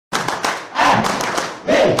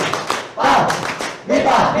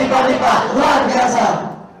MIPA luar biasa.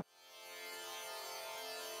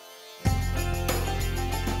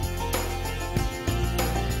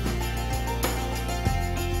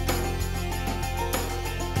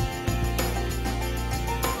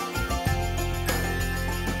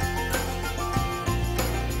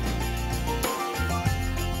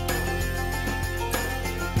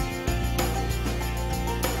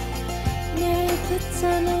 Puts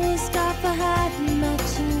on a scarf, a hat, and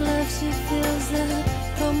matching gloves. She feels the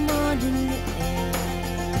cold morning air,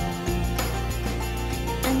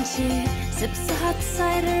 and she sips a hot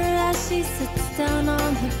cider as she sits down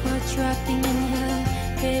on the porch, rocking in her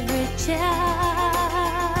favorite chair.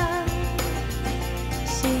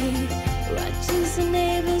 She watches the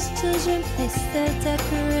neighbors' children place their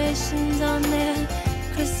decorations on their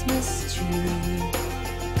Christmas tree.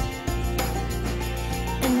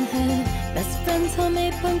 Best friend's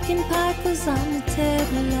homemade pumpkin pie goes on the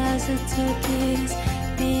table as the turkey's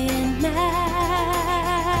being made.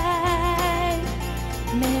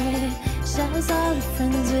 Mary shares all her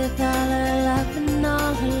friends with all her love and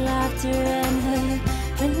all her laughter, and her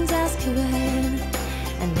friends ask her when,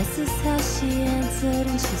 and this is how she answered,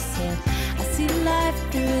 and she said, I see life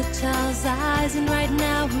through a child's eyes, and right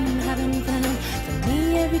now I'm having fun. For me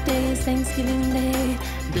every day is Thanksgiving Day,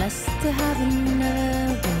 blessed to have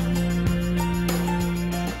another one.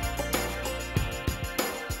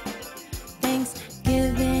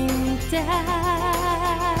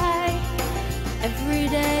 Every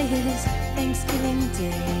day is Thanksgiving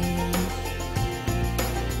Day.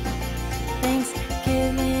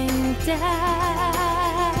 Thanksgiving Day.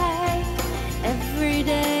 Every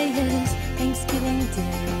day is Thanksgiving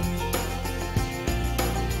Day.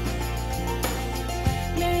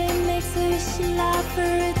 Mary makes a wish aloud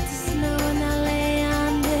for it to snow in LA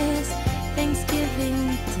on this Thanksgiving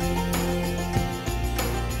Day.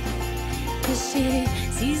 'Cause she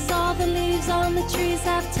sees all the leaves on the trees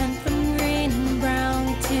have turned from green and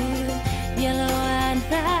brown to yellow and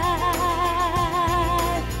red.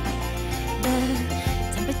 The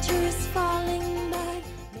temperature is falling, but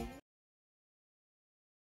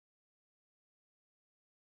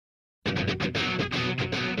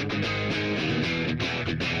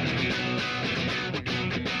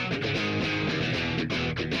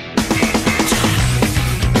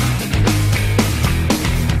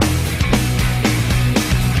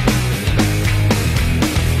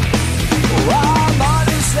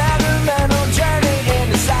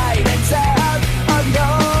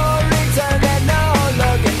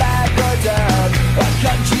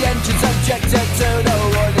subjected to the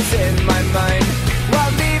world that's in my mind,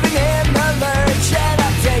 while leaving in the lurch, and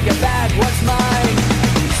I'll take it back what's mine.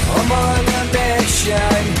 I'm on a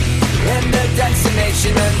mission in the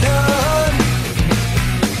destination unknown,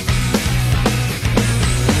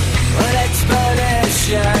 an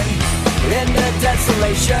expedition in the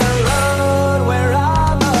desolation road where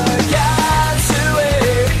I'm a castaway,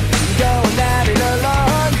 going at it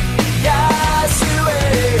alone,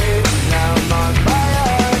 castaway. Now I'm on my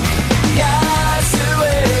own,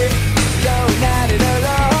 castaway, going at it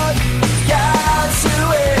alone,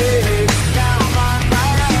 castaway. Now I'm on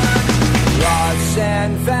my own, lost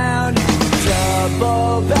and found,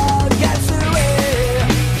 double-bound castaway.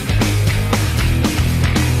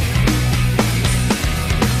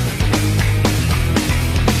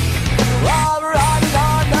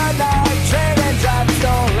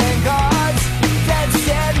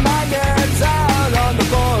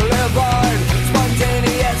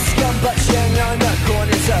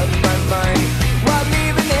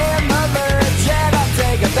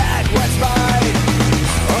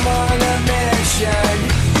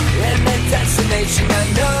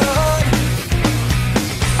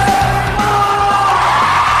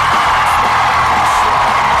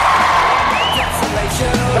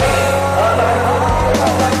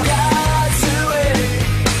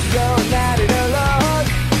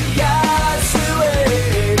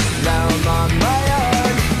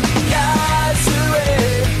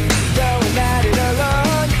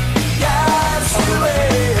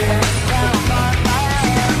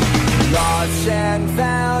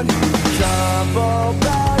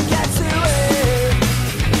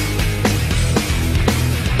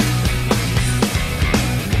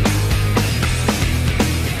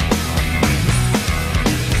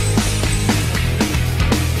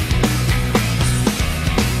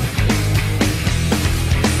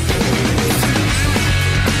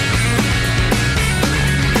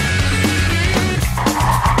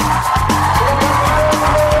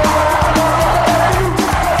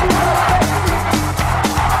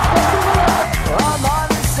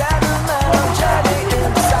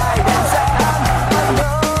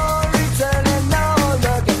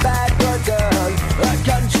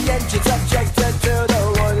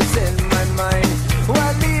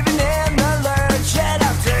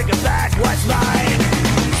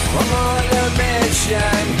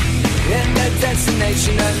 destination, in the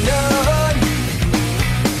destination unknown.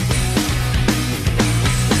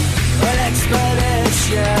 An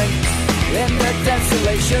expedition in the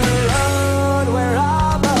desolation road where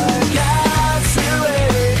all the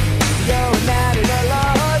Castaway going at it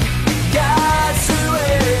alone.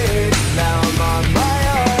 Castaway, now I'm on my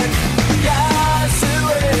own.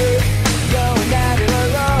 Castaway, going at it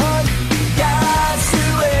alone.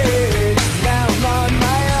 Castaway, now I'm on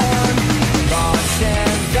my own. Lost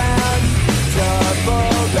and found,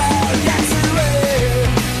 double bound. Castaway,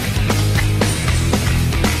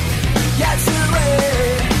 castaway.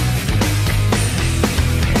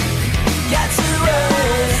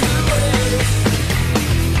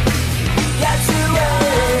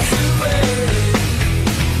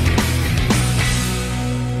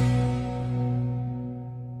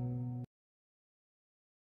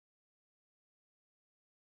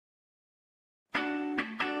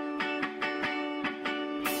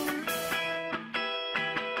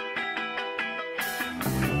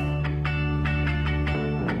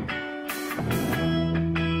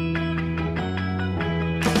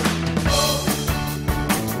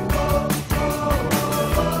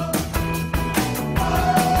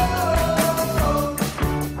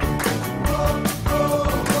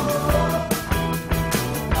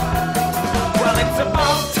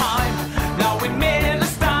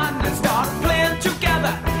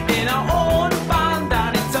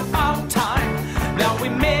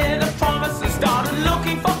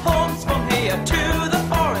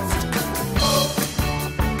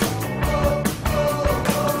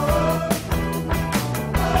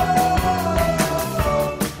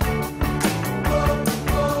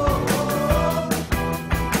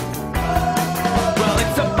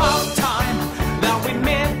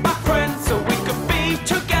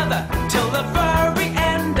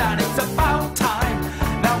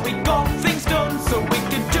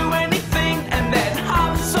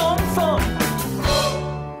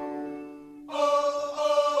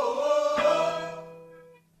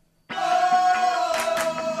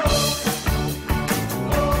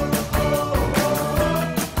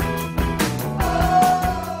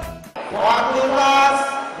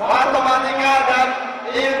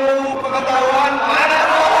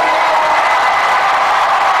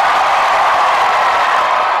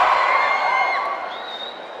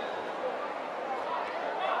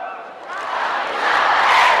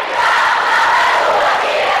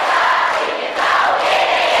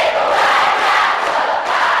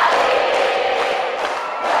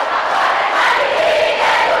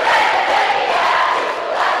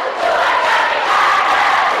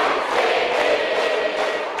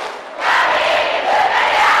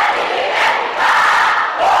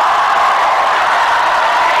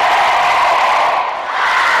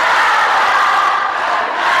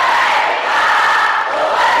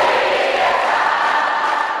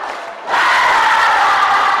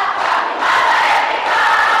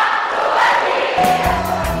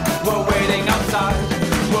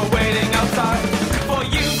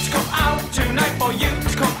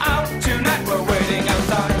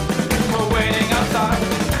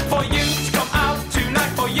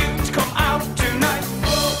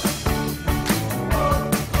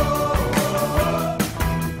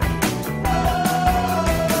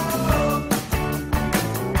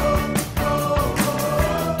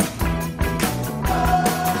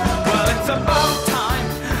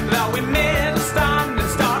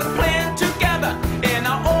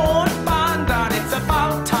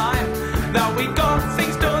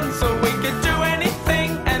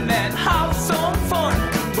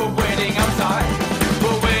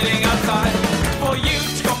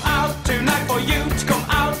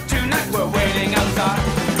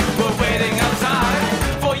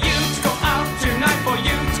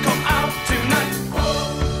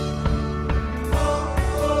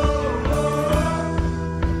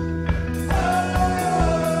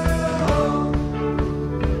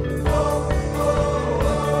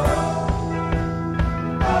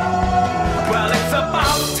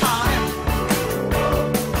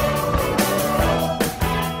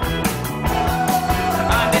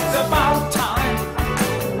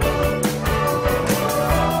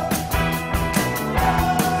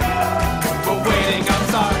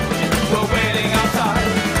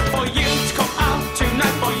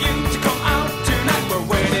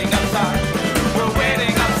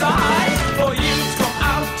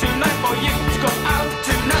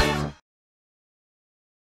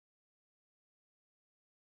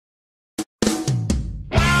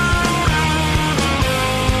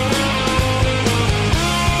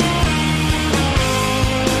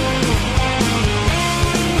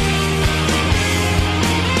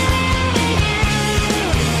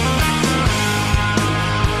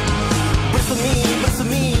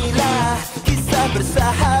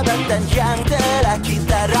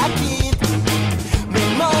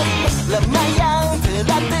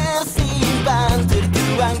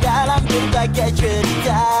 berbagai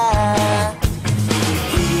cerita.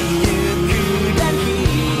 Hidupku dan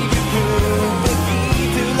hidupmu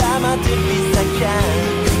begitu lama terpisahkan.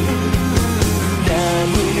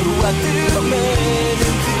 Namun waktu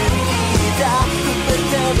menuntut kita untuk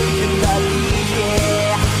bertemu kembali.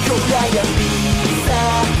 Kaulah yang bisa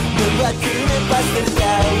membuatku lepas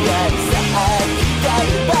tertawa saat kita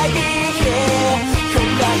berbagi.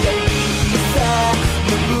 Kaulah yang bisa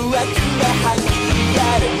membuatku bahagia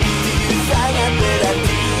dan itu sangat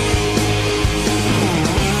berarti.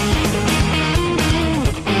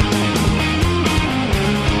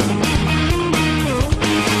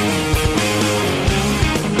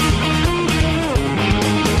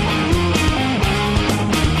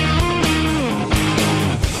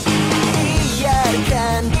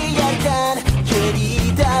 Biarkan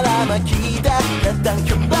cerita lama kita datang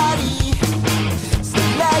kembali.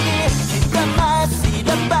 Selagi kita masih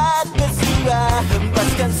dapat bersua,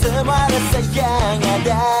 hempaskan semua rasa yang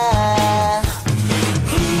ada.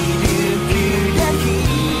 Hidupku dan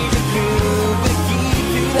hidupmu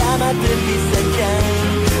begitu lama terpisahkan.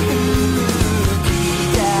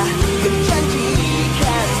 Kita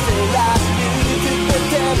berjanjikan selalu untuk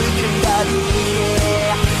bertemu kembali.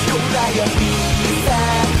 Kaulah yang bisa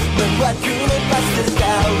membuatku lepas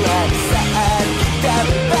tertawa saat kita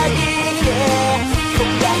berbagi.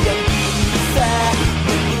 Kaulah yang bisa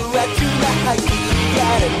membuatku bahagia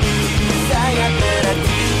dan itu sangat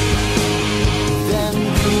berarti. Dan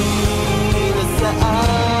bila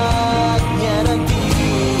saatnya nanti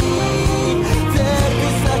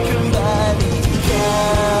terpisah kembali,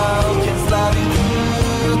 kau kan selalu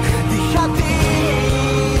di hati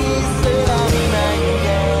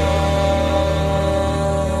selamanya.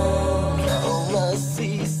 Kau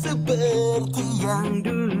masih seperti yang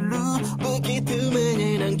dulu, begitu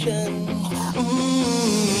menyenangkan.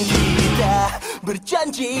 Kita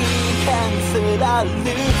berjanjikan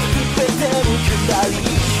selalu untuk bertemu kembali.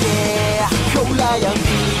 Kaulah yang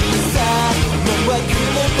bisa membuatku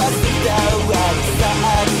lepas tertawa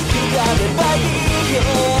saat kita berbagi.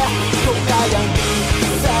 Kaulah yang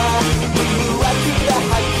bisa membuatku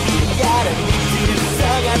bahagia dan itu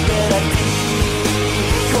sangat berarti.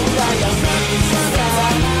 Kaulah yang bisa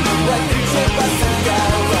membuatku lepas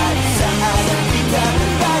tertawa saat kita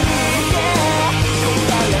berbagi.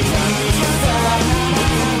 Kaulah yang bisa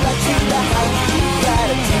membuatku bahagia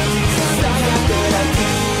dan itu sangat berarti.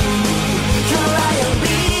 Kaulah yang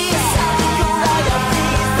bisa, kaulah yang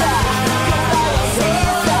bisa, kaulah yang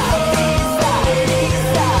bisa, bisa,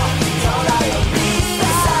 bisa.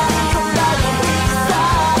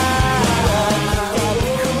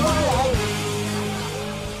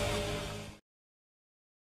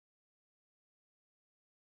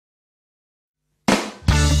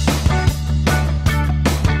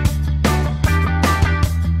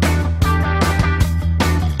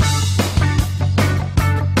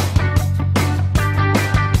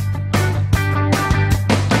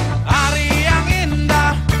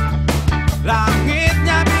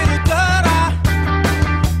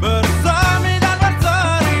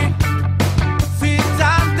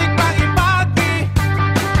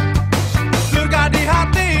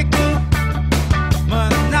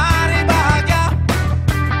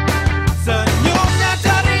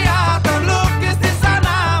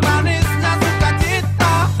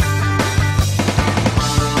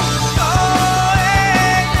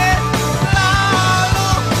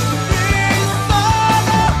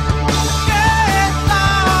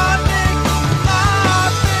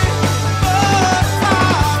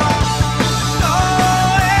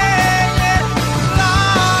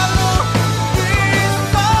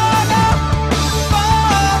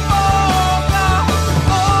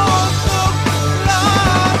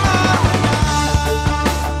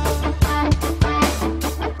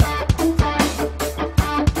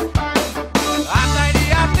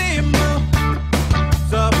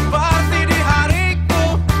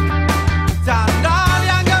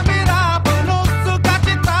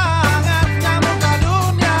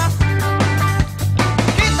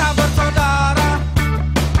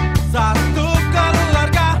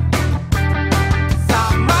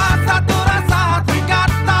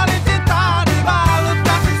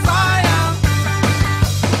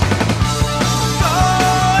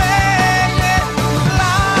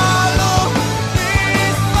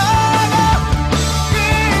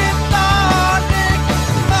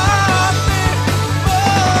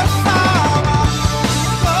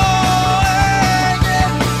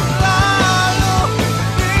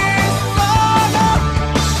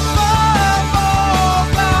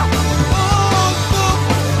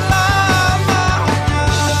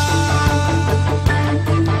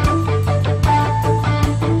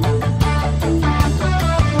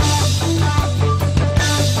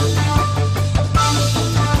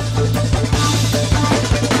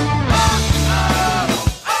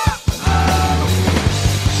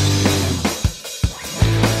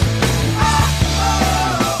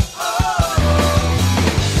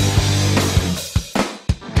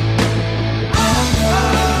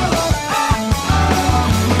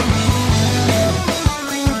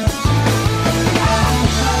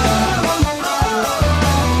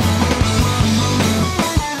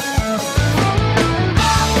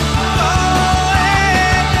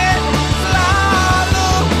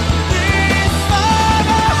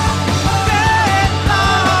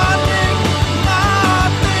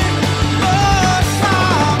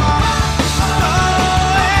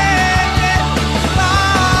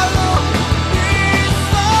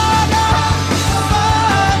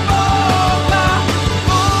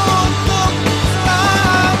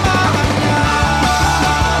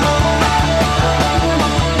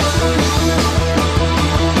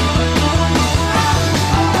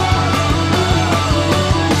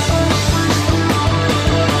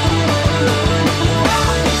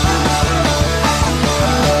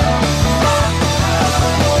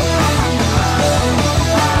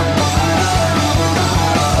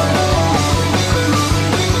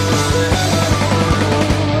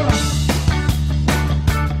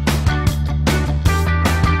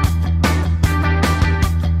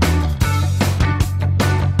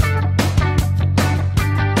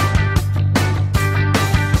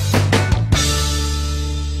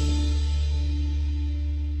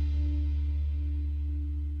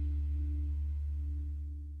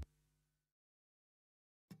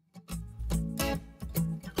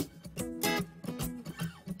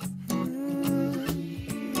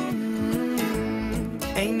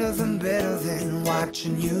 nothing better than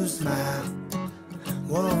watching you smile.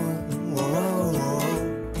 Whoa, whoa,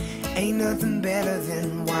 whoa. Ain't nothing better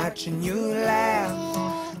than watching you laugh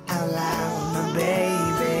out loud, my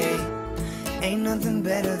baby. Ain't nothing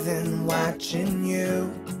better than watching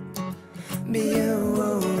you be you.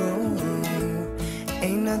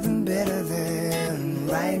 Ain't nothing better than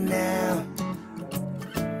right now.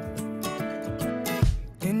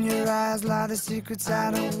 In your eyes lie the secrets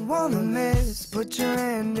I don't wanna miss. Put your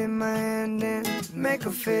hand in my hand and make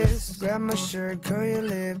a fist. Grab my shirt, curl your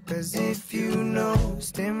lip as if you know.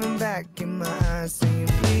 Staring back in my eyes saying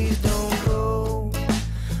please don't go.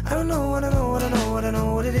 I don't know what I know, what I know, what I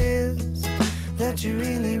know what it is that you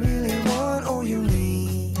really, really want or you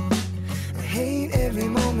need. I hate every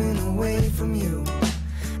moment away from you.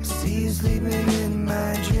 I see you sleeping in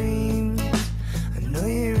my dreams. I know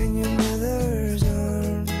you're in your mother's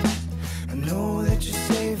arms. I know that you're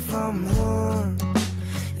safe from harm.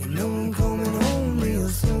 You know I'm coming home real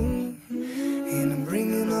soon, and I'm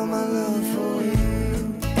bringing all my love for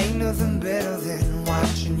you. Ain't nothing better than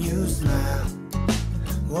watching you smile.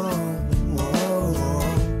 Whoa, whoa, whoa.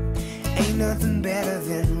 Ain't nothing better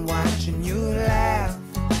than watching you laugh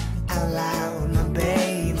out loud, my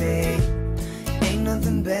baby. Ain't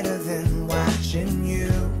nothing better than watching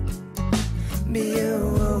you be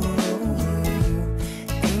you.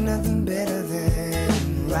 Ain't nothing better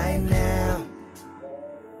than right now.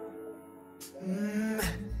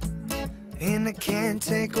 And I can't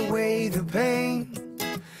take away the pain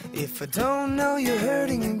if I don't know you're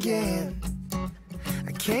hurting again.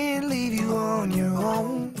 I can't leave you on your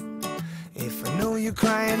own if I know you're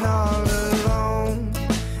crying all alone.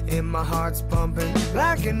 And my heart's pumping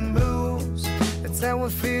black and blues. That's how I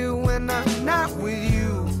feel when I'm not with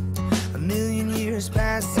you. A million years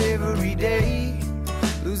pass every day,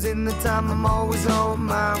 losing the time, I'm always on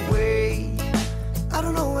my way. I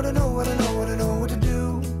don't know what I know, what I know, what I know what to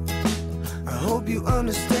do. I hope you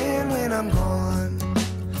understand when I'm gone.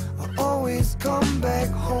 I'll always come back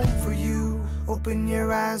home for you. Open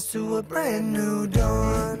your eyes to a brand new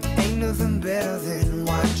dawn. Ain't nothing better than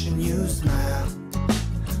watching you smile.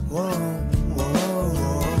 Whoa, whoa,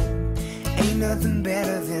 whoa. Ain't nothing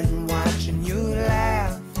better than watching you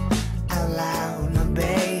laugh out loud, my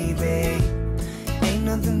baby. Ain't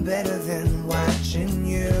nothing better than watching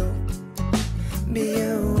you be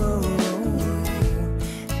you.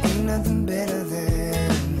 Ain't nothing better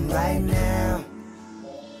than right now.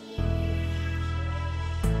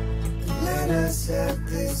 Let us have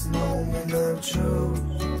this moment of truth.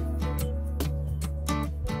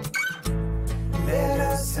 Let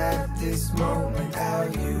us have this moment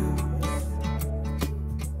out you.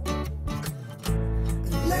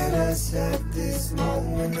 Let us have this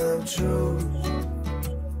moment of truth.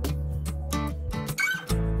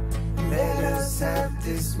 Let us have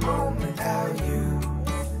this moment out you.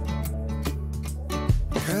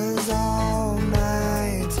 'Cause all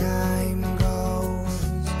my time goes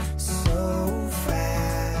so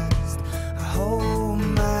fast. I hope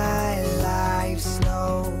my life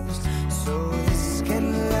slows so this can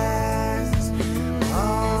last.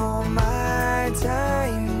 All my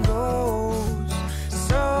time goes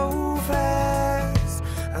so fast.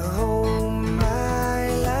 I hope my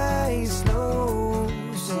life slows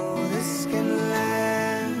so this can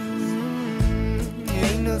last.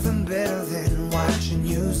 Ain't nothing better than watching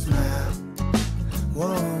you smile.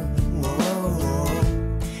 Whoa, whoa, whoa.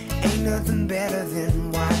 Ain't nothing better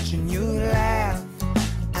than watching you